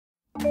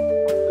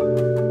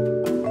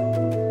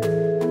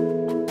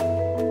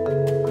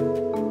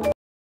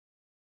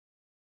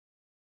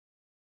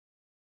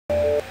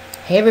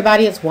Hey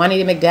everybody, it's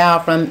Juanita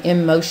McDowell from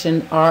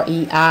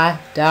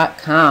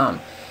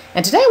InMotionREI.com,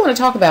 and today I want to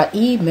talk about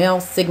email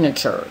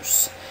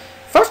signatures.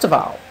 First of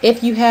all,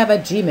 if you have a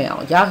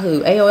Gmail,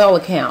 Yahoo, AOL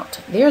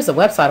account, there's a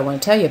website I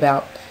want to tell you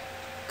about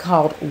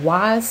called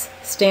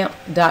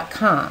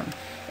wisestamp.com,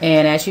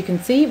 and as you can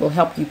see, it will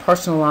help you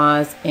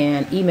personalize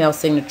an email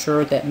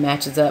signature that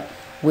matches up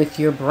with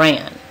your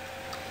brand.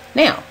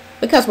 Now,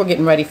 because we're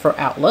getting ready for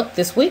Outlook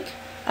this week,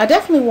 I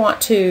definitely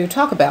want to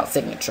talk about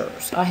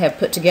signatures. I have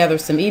put together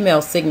some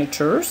email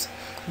signatures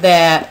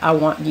that I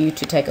want you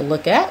to take a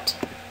look at.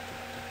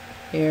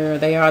 Here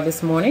they are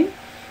this morning.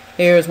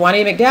 Here's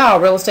Juanita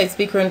McDowell, real estate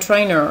speaker and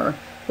trainer,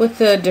 with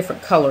the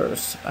different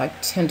colors. I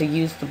tend to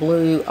use the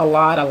blue a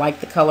lot. I like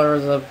the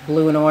colors of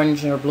blue and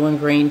orange or blue and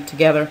green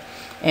together,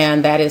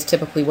 and that is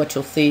typically what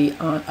you'll see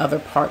on other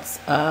parts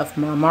of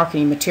my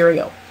marketing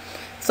material.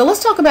 So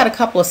let's talk about a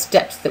couple of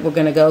steps that we're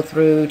going to go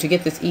through to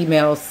get this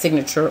email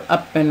signature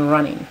up and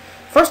running.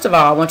 First of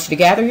all, I want you to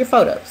gather your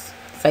photos.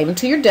 Save them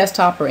to your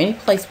desktop or any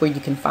place where you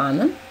can find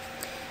them.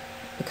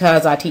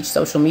 Because I teach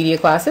social media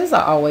classes,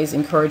 I always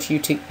encourage you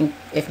to,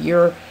 if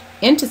you're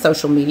into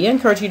social media, I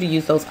encourage you to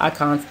use those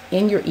icons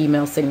in your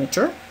email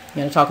signature. I'm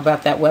going to talk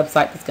about that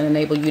website that's going to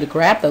enable you to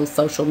grab those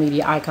social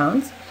media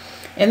icons.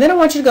 And then I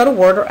want you to go to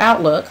Word or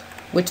Outlook,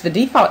 which the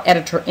default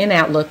editor in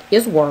Outlook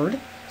is Word.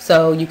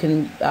 So you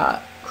can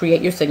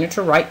create your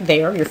signature right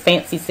there, your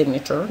fancy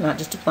signature, not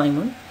just a plain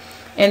one.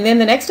 And then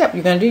the next step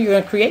you're going to do, you're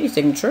going to create your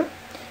signature.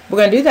 We're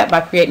going to do that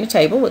by creating a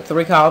table with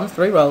 3 columns,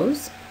 3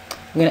 rows.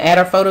 We're going to add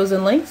our photos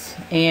and links,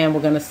 and we're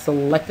going to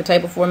select the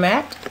table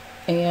format,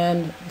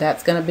 and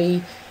that's going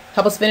to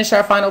help us finish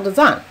our final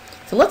design.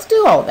 So let's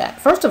do all that.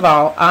 First of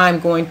all,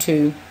 I've already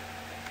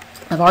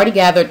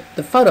gathered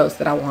the photos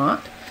that I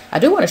want. I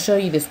do want to show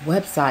you this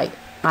website,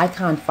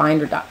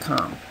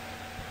 iconfinder.com.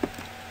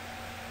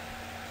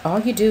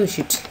 All you do is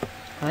you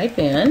type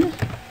in,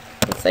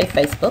 let's say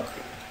Facebook,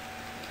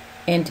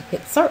 and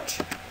hit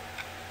search.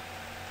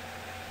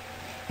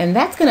 And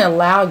that's going to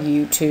allow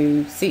you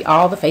to see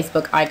all the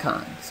Facebook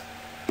icons.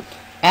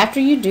 After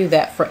you do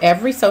that for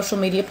every social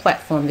media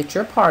platform that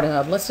you're part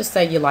of, let's just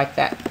say you like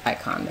that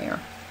icon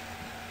there.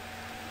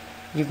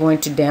 You're going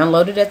to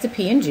download it as a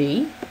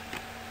PNG,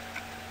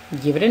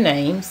 give it a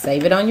name,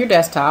 save it on your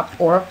desktop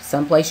or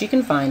someplace you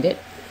can find it.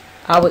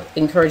 I would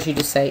encourage you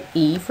to say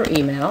E for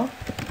email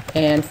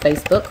and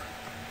Facebook,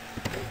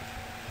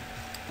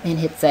 and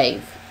hit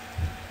save.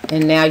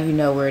 And now you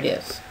know where it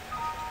is.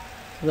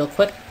 Real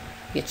quick,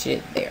 get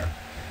you there.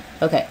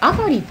 Okay,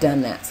 I've already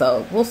done that,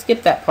 so we'll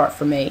skip that part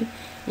for me.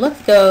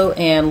 Let's go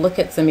and look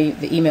at some of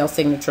the email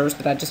signatures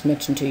that I just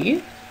mentioned to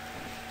you.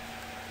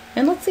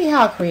 And let's see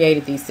how I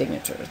created these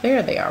signatures.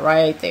 There they are,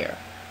 right there.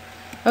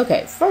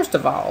 Okay, first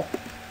of all,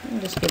 let me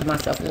just give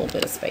myself a little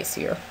bit of space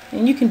here.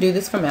 And you can do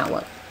this from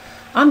Outlook.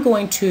 I'm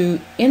going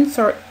to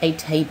insert a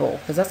table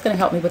because that's going to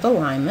help me with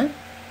alignment.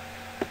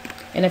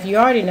 And if you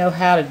already know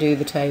how to do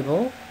the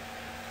table,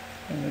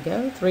 there we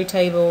go, 3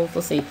 tables,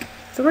 let's see,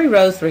 3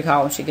 rows, 3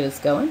 columns should get us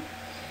going.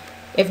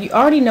 If you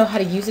already know how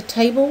to use a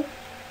table,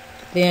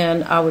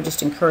 then I would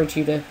just encourage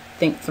you to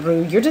think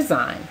through your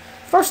design.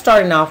 First,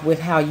 starting off with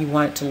how you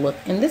want it to look.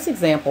 In this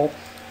example,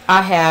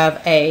 I have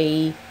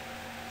a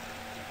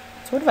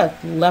sort of a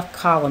left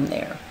column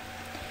there,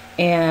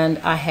 and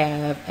I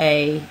have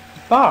a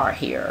bar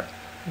here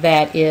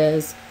that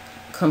is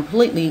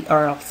completely,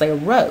 or I'll say a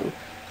row,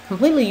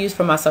 completely used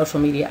for my social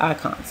media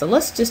icons. So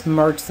let's just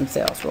merge some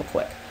cells real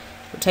quick.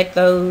 We'll take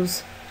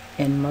those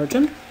and merge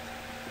them.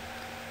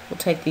 We'll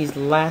take these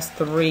last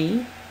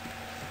 3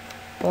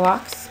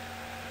 blocks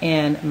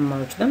and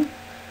merge them.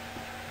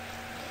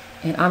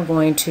 And I'm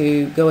going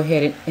to go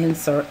ahead and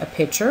insert a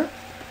picture.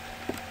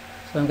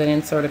 So I'm going to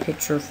insert a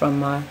picture from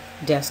my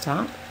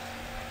desktop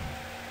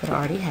that I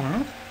already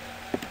have.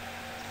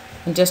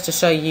 And just to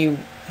show you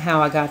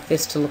how I got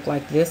this to look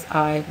like this,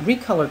 I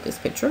recolored this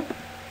picture.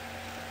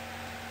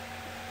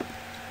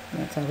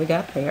 That's how we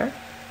got there.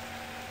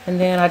 And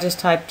then I just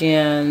typed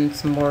in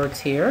some words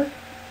here.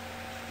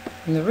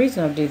 And the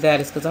reason I do that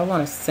is because I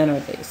want to center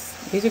these.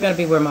 These are going to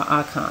be where my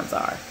icons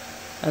are.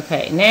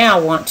 Okay, now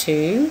I want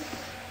to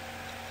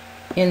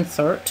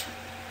insert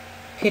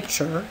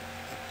picture.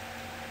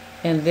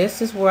 And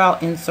this is where I'll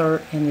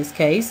insert, in this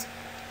case,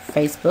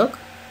 Facebook.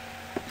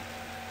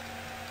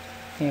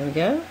 There we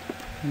go.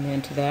 And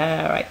then to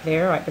that, right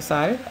there, right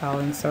beside it, I'll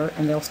insert,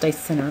 and they'll stay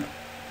centered.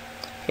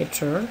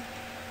 Picture,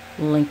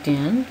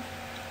 LinkedIn.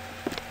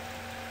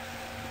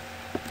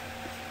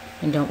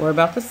 And don't worry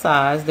about the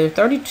size. They're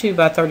 32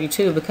 by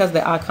 32 because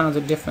the icons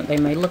are different. They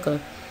may look a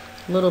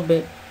little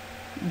bit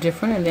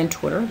different. And then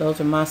Twitter.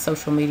 Those are my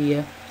social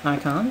media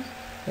icons.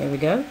 There we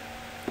go.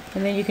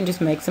 And then you can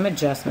just make some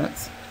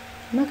adjustments.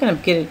 I'm not going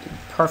to get it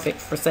perfect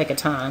for sake of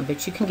time,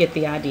 but you can get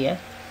the idea.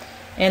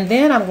 And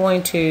then I'm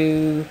going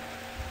to,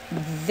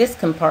 this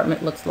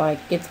compartment looks like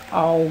it's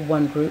all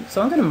one group.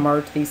 So I'm going to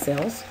merge these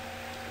cells.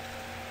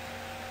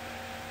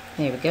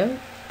 There we go.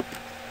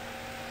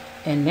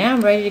 And now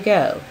I'm ready to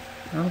go.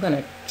 I'm going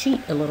to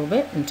cheat a little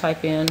bit and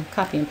type in,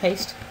 copy and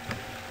paste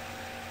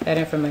that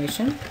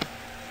information.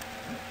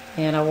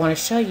 And I want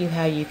to show you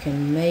how you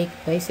can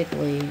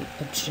basically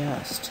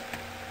adjust.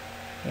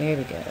 There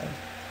we go.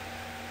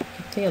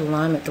 Get the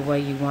alignment the way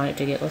you want it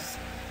to get.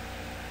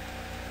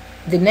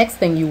 The next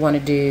thing you want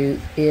to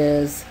do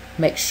is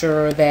make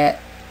sure that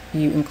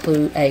you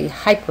include a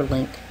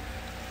hyperlink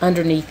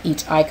underneath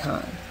each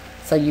icon.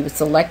 So you would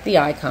select the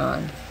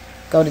icon,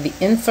 go to the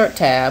Insert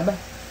tab,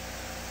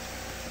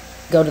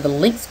 go to the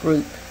Links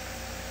group,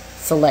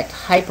 select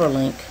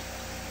Hyperlink,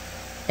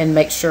 and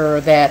make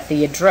sure that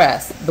the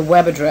address, the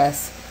web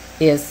address,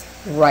 is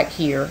right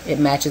here. It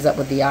matches up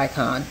with the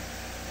icon.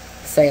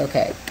 Say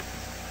OK.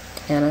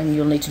 And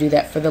you'll need to do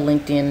that for the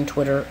LinkedIn,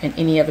 Twitter, and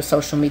any other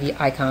social media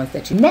icons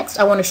that you. Next,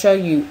 I want to show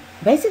you,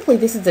 basically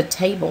this is a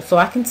table, so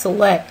I can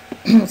select,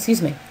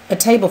 excuse me, a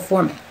table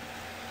format.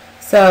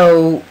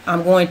 So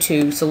I'm going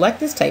to select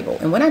this table,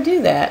 and when I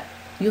do that,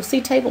 you'll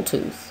see Table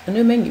Tools. A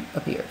new menu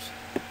appears.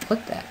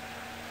 Click that.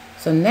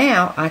 So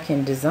now I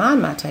can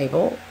design my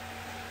table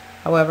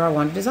however I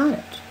want to design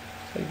it.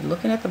 So you're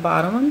looking at the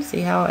bottom,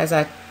 see how as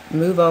I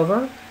move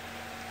over,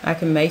 I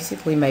can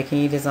basically make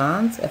any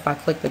designs. If I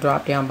click the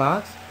drop down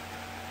box,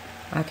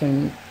 I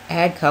can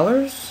add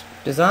colors,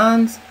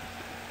 designs,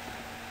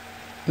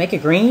 make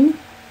it green,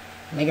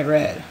 make it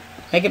red,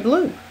 make it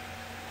blue.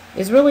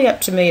 It's really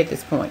up to me at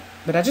this point,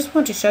 but I just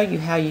want to show you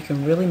how you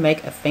can really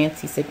make a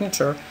fancy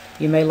signature.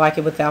 You may like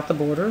it without the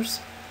borders,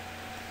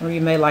 or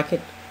you may like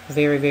it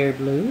very, very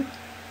blue,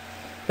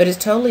 but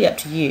it's totally up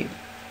to you.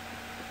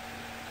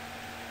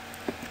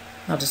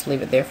 I'll just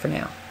leave it there for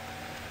now.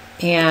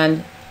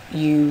 And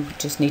you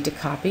just need to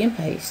copy and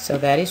paste. So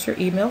that is your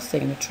email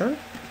signature.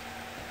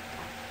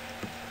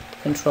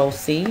 Control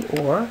C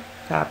or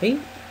copy.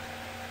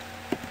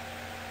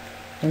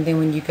 And then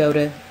when you go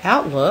to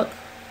Outlook,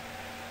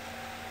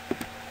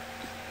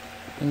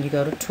 and you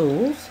go to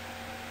Tools,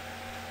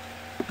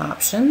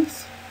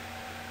 Options,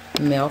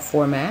 Mail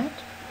Format,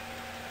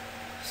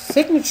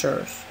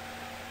 Signatures,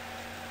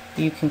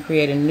 you can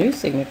create a new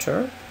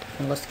signature,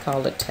 and let's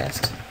call it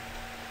Test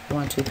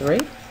 1, 2, 3.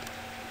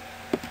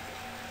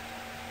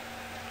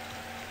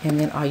 And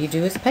then all you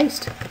do is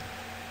paste.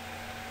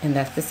 And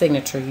that's the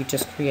signature you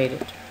just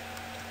created.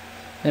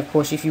 And of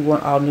course, if you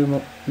want all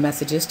new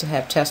messages to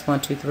have Test 1,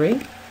 2,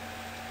 3,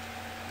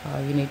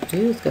 all you need to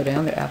do is go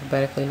down, they're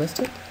alphabetically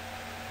listed.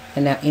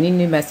 And now any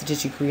new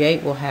messages you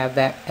create will have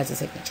that as a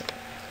signature.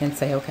 And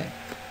say OK.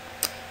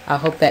 I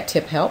hope that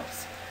tip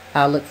helps.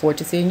 I'll look forward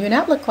to seeing you in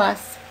Outlook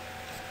class.